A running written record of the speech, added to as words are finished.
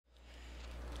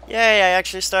Yay, I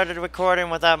actually started recording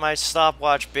without my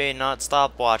stopwatch being not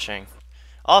stopwatching.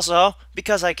 Also,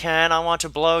 because I can, I want to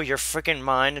blow your freaking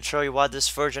mind and show you why this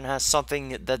version has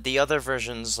something that the other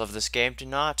versions of this game do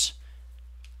not.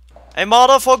 A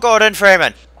model for Gordon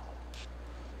Freeman!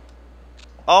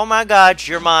 Oh my god,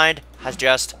 your mind has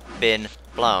just been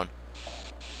blown.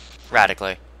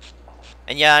 Radically.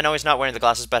 And yeah, I know he's not wearing the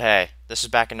glasses, but hey, this is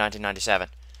back in 1997.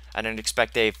 I didn't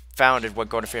expect they founded what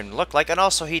Gordon Freeman looked like, and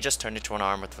also he just turned into an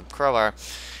arm with a crowbar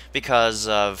because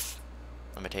of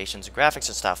limitations and graphics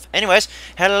and stuff. Anyways,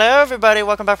 hello everybody,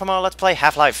 welcome back from our Let's Play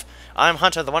Half-Life. I'm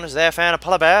Hunter, the one who's there, fan of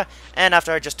Polar Bear, and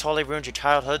after I just totally ruined your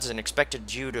childhoods and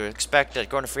expected you to expect that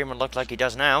Gordon Freeman looked like he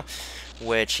does now,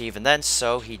 which even then,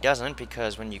 so he doesn't,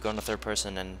 because when you go into third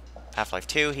person in Half-Life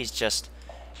 2, he's just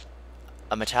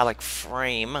a metallic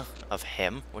frame of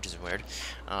him, which is weird.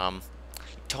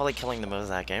 Totally killing the mood of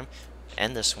that game.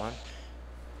 And this one.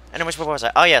 Anyways, what was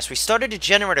I? Oh yes, we started to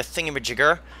generate a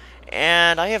thingamajigger,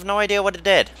 and I have no idea what it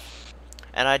did.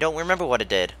 And I don't remember what it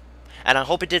did. And I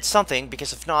hope it did something,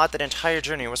 because if not, that entire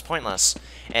journey was pointless.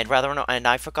 And and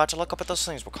I forgot to look up what those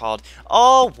things were called.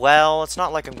 Oh, well, it's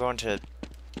not like I'm going to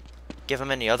give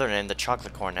them any other name than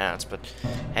chocolate corn ants, but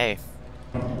hey,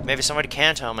 maybe somebody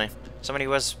can tell me. Somebody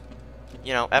who has,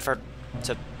 you know, effort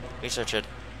to research it.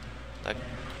 Like,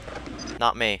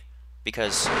 not me,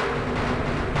 because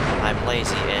I'm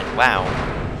lazy and wow,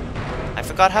 I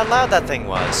forgot how loud that thing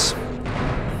was.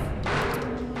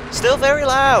 Still very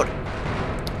loud.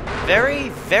 Very,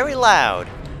 very loud.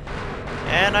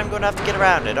 And I'm going to have to get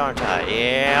around it, aren't I?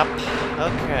 Yep.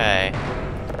 Okay.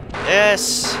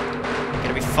 This is going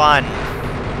to be fun.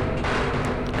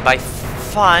 And by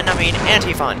fun, I mean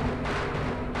anti-fun.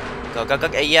 Go, go,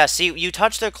 go. Yeah, see, you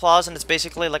touch their claws and it's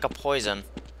basically like a poison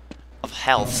of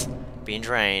health being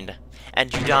drained.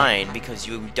 And you dying because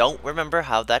you don't remember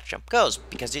how that jump goes.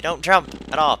 Because you don't jump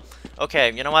at all.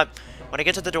 Okay, you know what? When I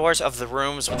get to the doors of the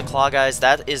rooms with the claw guys,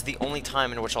 that is the only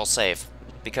time in which I'll save.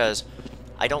 Because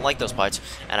I don't like those bites.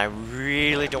 And I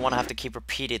really don't want to have to keep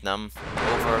repeating them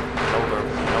over and over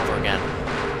and over again.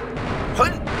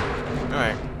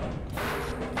 Alright.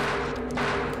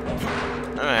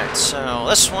 Alright, so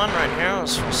this one right here,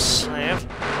 let's save.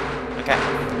 Okay.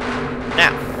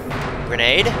 Now,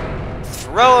 grenade.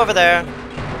 Throw over there.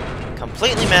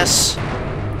 Completely miss.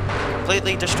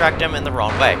 Completely distract him in the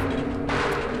wrong way.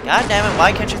 God damn it,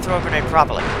 why can't you throw a grenade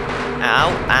properly?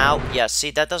 Ow, ow. Yeah,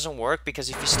 see, that doesn't work because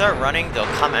if you start running, they'll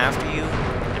come after you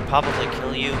and probably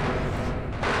kill you.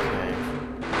 Okay.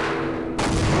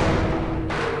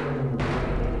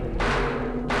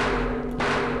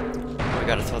 We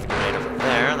gotta throw the grenade over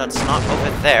there. That's not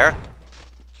over there.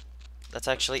 That's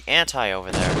actually anti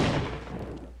over there.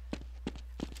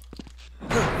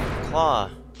 Claw.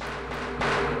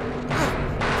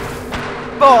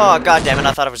 Oh, god damn it,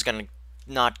 I thought it was gonna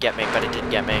not get me, but it did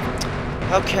get me.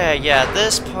 Okay, yeah,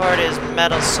 this part is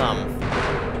meddlesome.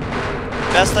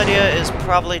 Best idea is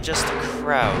probably just to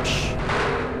crouch.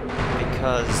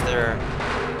 Because their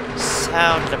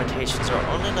sound limitations are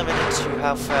only limited to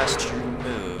how fast you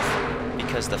move.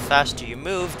 Because the faster you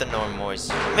move, the more noise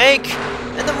you make,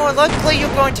 and the more likely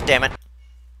you're going to, damn it,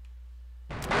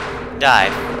 die.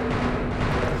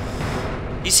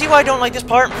 You see why I don't like this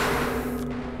part?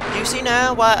 Do you see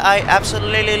now why I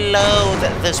absolutely loathe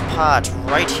this part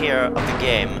right here of the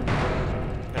game? I'm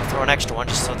gonna throw an extra one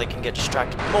just so they can get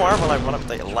distracted more while I run up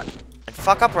the and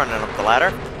fuck up running up the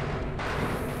ladder.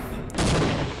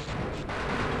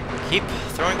 Keep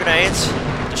throwing grenades.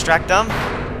 Distract them.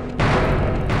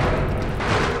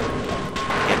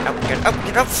 Get out, get out,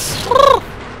 get out.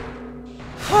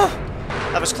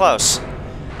 That was close.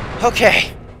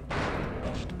 Okay.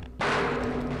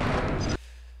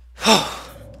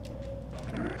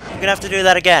 I'm gonna have to do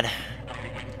that again.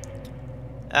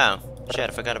 Oh,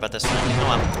 shit, I forgot about this one. Come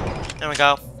on. There we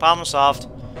go. Problem solved.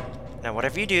 Now,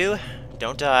 whatever you do,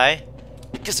 don't die.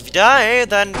 Because if you die,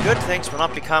 then good things will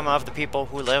not become of the people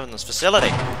who live in this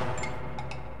facility.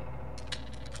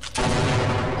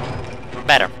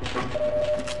 Better.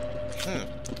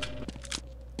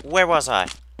 Where was I?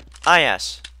 Ah,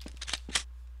 yes.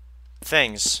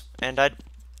 Things. And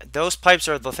those pipes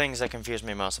are the things that confuse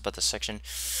me most about this section.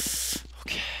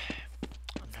 Okay.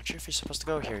 I'm not sure if you're supposed to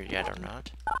go here yet or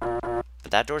not.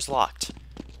 But that door's locked.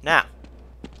 Now.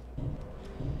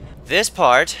 This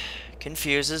part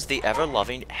confuses the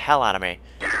ever-loving hell out of me.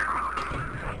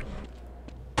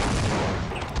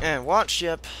 And watch,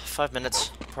 yep. 5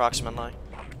 minutes, approximately.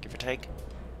 Give or take.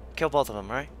 Kill both of them,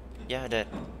 right? Yeah, I did.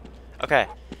 Okay.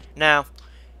 Now,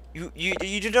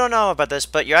 you don't know about this,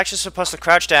 but you're actually supposed to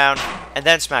crouch down and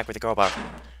then smack with the crowbar.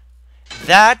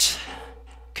 That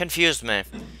confused me.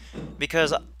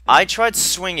 Because I tried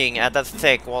swinging at that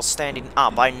thick while standing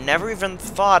up. I never even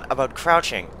thought about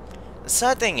crouching. The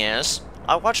sad thing is,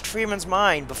 I watched Freeman's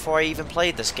Mind before I even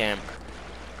played this game.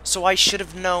 So I should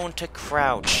have known to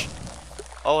crouch.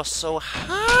 Oh, so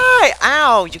hi!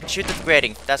 Ow! You can shoot the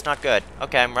grating. That's not good.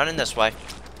 Okay, I'm running this way.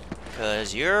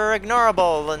 Because you're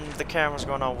ignorable, and the camera's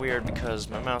going all weird because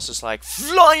my mouse is like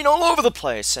flying all over the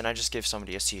place, and I just gave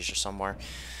somebody a seizure somewhere.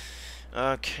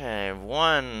 Okay,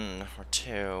 1 or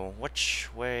 2. Which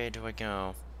way do I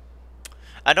go?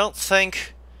 I don't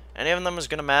think any of them is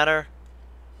gonna matter,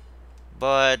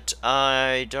 but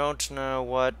I don't know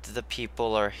what the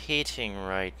people are hating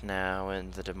right now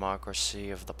in the democracy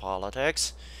of the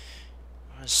politics.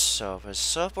 What is SOPA? Is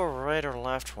SOPA right or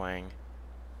left wing?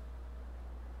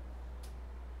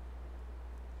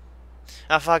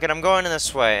 Ah, fuck it, I'm going in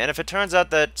this way. And if it turns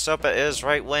out that SOPA is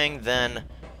right wing, then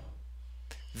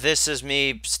this is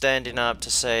me standing up to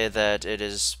say that it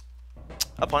is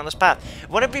a pointless path.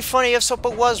 Wouldn't it be funny if SOPA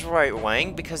was right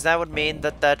wing? Because that would mean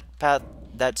that that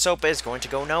SOPA is going to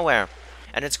go nowhere.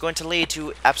 And it's going to lead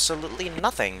to absolutely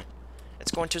nothing.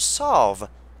 It's going to solve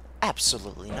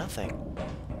absolutely nothing.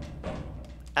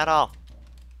 At all.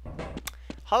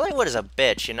 Hollywood is a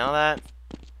bitch, you know that?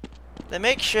 They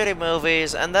make shitty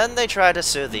movies, and then they try to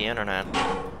sue the internet.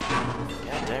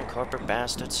 Goddamn corporate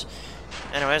bastards.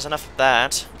 Anyways, enough of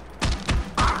that.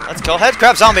 Let's go head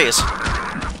crab zombies!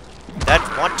 That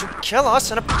want to kill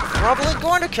us, and are probably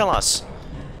going to kill us.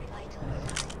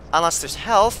 Unless there's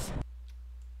health.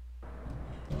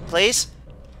 Please?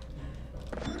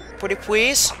 Pretty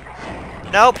please?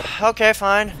 Nope. Okay,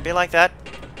 fine. Be like that.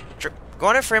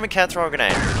 Going to Freeman can't throw a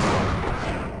grenade.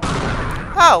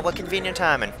 Oh, what convenient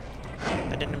timing.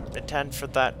 I didn't intend for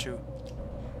that to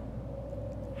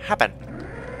happen.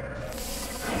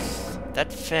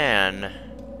 That fan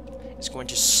is going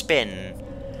to spin.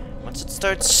 Once it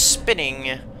starts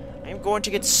spinning, I'm going to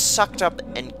get sucked up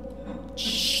and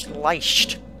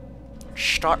sliced.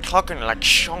 Start talking like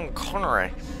Sean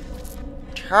Connery.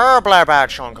 Terribly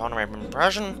bad Sean Connery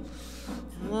impression.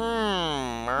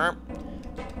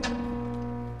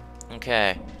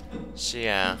 Okay. So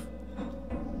yeah.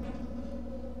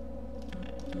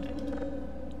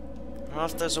 I don't know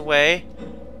if there's a way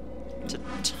to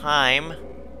time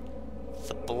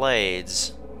the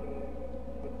blades.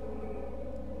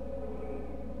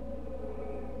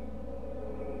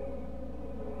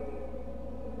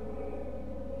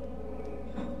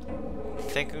 I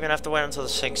think I'm gonna have to wait until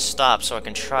this thing stops so I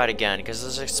can try it again, because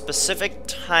there's a specific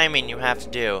timing you have to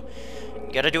do.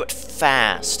 You gotta do it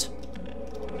fast.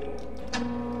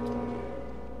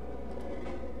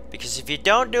 Because if you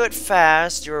don't do it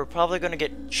fast, you're probably gonna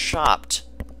get chopped.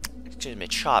 Excuse me,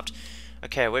 chopped.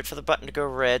 Okay, wait for the button to go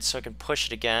red so I can push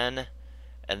it again.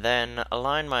 And then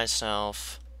align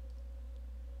myself.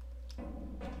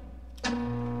 Go,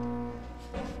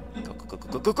 go, go,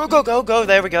 go, go, go, go, go, go,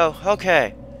 there we go.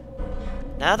 Okay.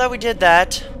 Now that we did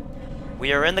that,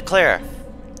 we are in the clear.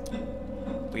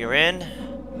 We are in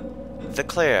the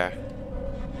clear.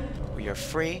 We are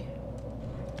free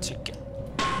to get...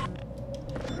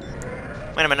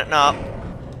 Wait a minute, no.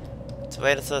 Let's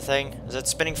wait until the thing... Is it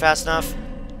spinning fast enough?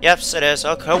 Yes, it is.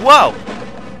 Okay, whoa!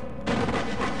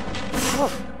 Whew.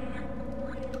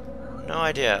 No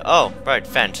idea. Oh, right,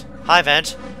 vent. Hi,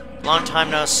 vent. Long time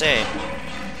no see.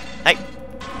 Hey!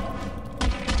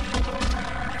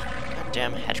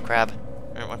 Damn head crab.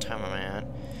 Alright, what time am I at?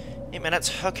 8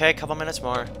 minutes. Okay, couple minutes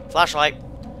more. Flashlight.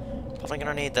 Probably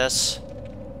gonna need this.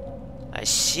 I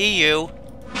see you.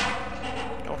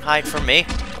 Don't hide from me.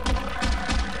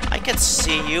 I can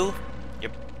see you.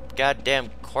 Your goddamn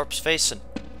corpse face and...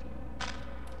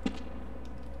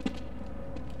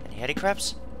 Any heady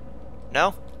crabs?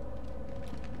 No?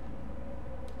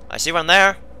 I see one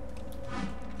there.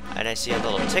 And I see a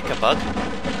little ticker bug.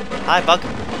 Hi, bug.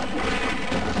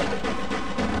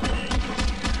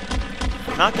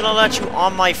 I'm not gonna let you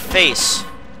on my face.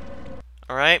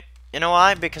 Alright? You know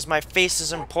why? Because my face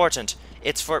is important.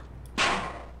 It's for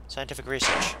scientific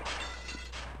research.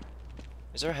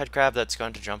 Is there a head crab that's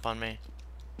going to jump on me?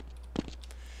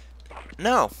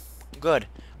 No. Good.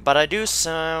 But I do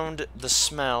sound the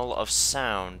smell of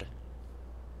sound.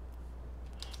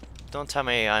 Don't tell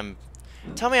me I'm...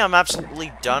 Tell me I'm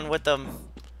absolutely done with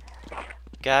them,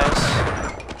 guys.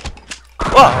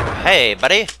 Whoa! Hey,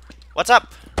 buddy! What's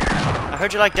up? I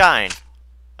heard you like dying.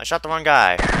 I shot the wrong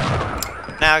guy.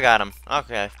 Now I got him.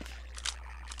 Okay.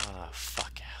 Oh,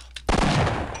 fuck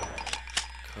yeah.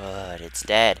 Good, it's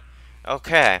dead.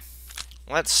 Okay.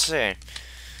 Let's see.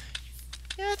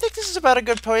 Yeah, I think this is about a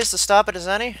good place to stop it as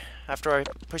any. After I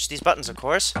push these buttons, of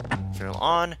course. Fuel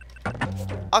on.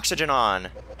 Oxygen on.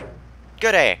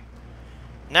 Good A.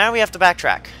 Now we have to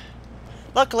backtrack.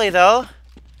 Luckily, though,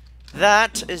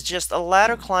 that is just a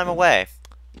ladder climb away.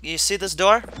 You see this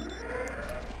door?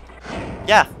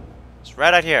 Yeah, it's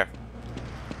right out here.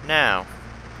 Now,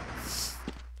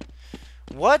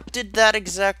 what did that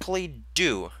exactly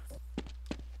do?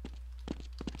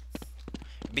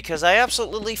 Because I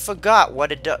absolutely forgot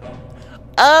what it does.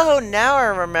 Oh, now I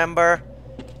remember.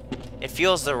 It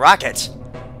fuels the rocket.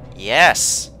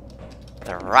 Yes,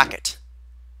 the rocket.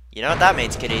 You know what that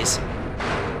means, kiddies?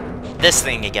 This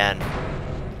thing again.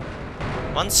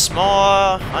 Once more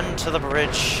onto the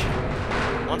bridge.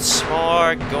 Once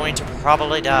more going to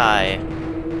probably die.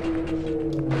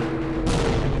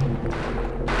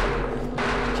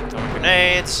 Keep throwing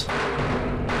grenades.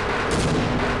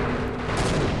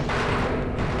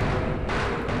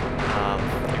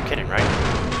 You're kidding, right?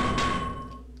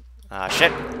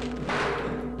 Shit.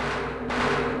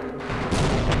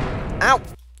 Ow!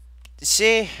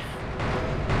 See?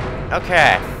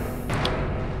 Okay.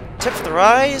 Tip for the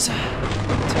rise. Tip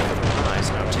for the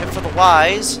wise. No, tip for the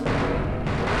wise.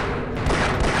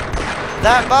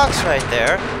 That box right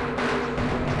there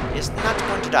is not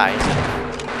going to die, is it?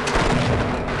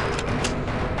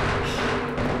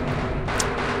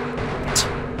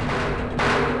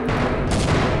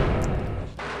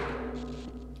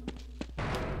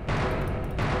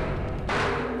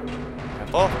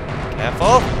 Careful.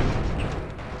 Careful.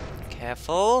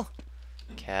 Careful.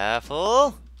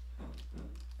 Careful.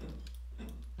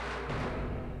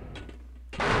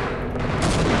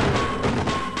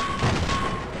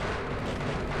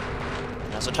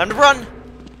 Now's the time to run.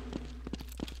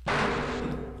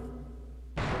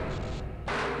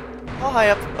 How high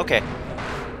up? Okay.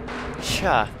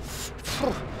 Sha.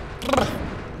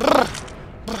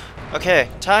 Okay,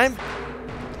 time.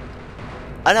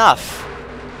 Enough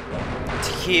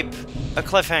to keep a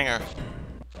cliffhanger.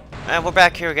 And we're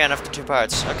back here again after 2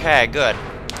 parts. Okay, good.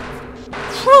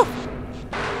 Whew!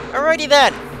 Alrighty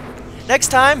then. Next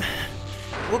time,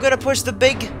 we're gonna push the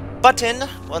big button.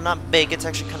 Well, not big, it's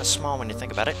actually kind of small when you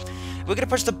think about it. We're gonna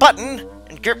push the button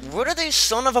and get rid of these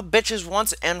son of a bitches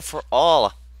once and for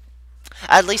all.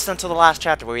 At least until the last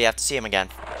chapter where we have to see him again.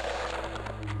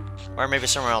 Or maybe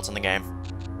somewhere else in the game.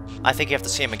 I think you have to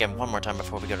see him again one more time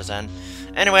before we go to Zen.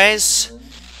 Anyways,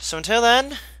 so until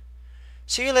then,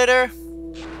 see you later,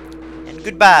 and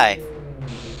goodbye.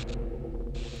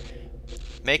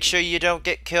 Make sure you don't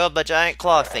get killed by giant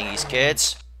claw thingies,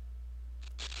 kids.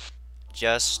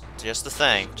 Just the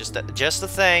thing. Just the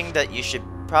thing that you should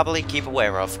probably keep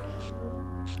aware of.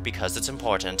 Because it's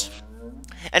important.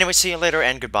 Anyway, see you later,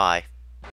 and goodbye.